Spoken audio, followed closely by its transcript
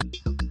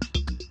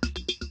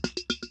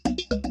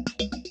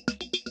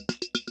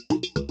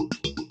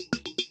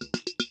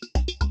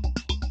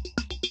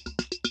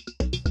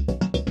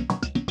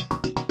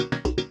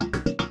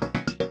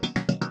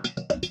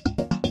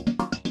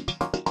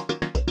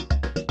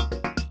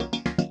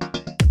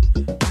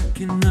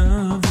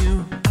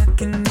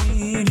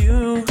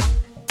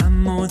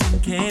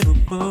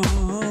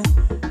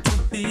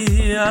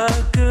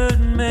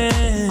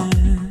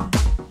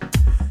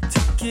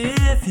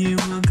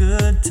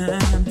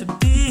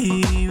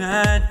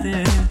right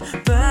there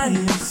by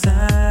your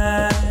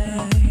side.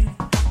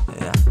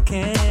 I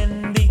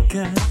can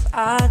because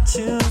I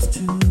choose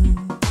to.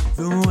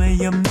 The way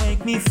you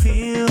make me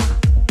feel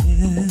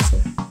is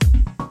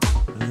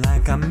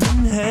like I'm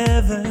in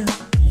heaven.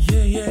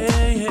 Yeah,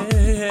 yeah,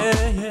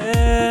 yeah,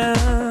 yeah.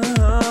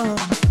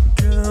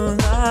 Girl,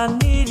 I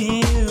need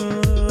you.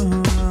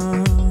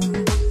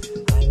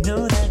 I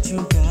know that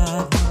you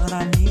got what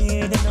I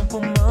need in a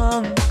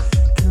woman.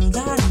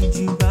 Girl, I need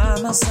you by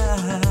my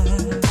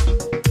side.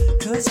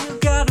 'Cause you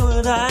got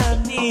what I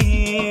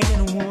need in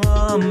a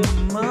woman.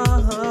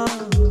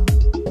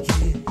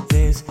 Yeah,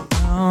 there's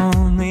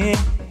only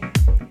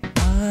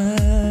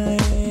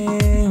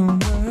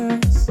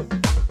words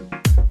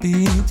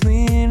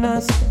between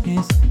us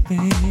is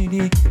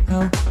radio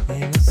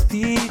and a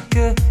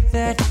speaker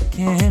that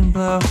can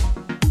blow.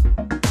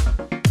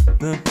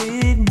 But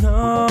we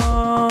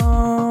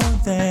know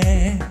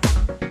that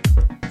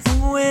the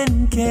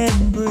wind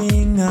can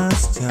bring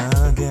us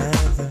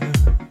together,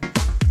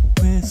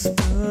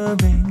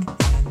 whispering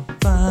and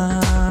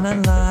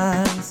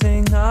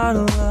finalizing our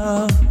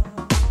love.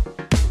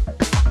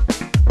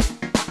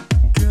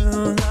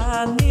 Girl, I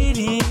need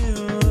you.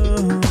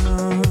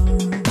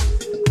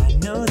 I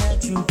know that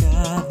you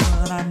got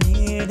what I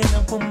need in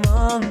a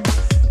woman.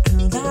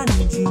 Girl, I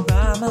need you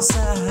by my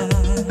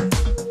side.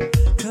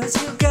 'Cause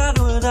you got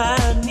what I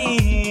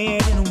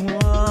need in a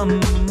woman.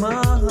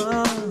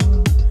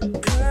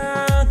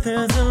 Girl,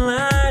 there's a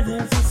light,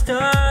 there's a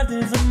star,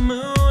 there's a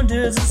moon,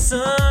 there's a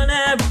sun,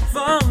 and it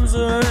revolves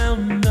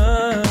around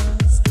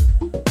us.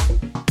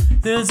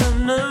 There's a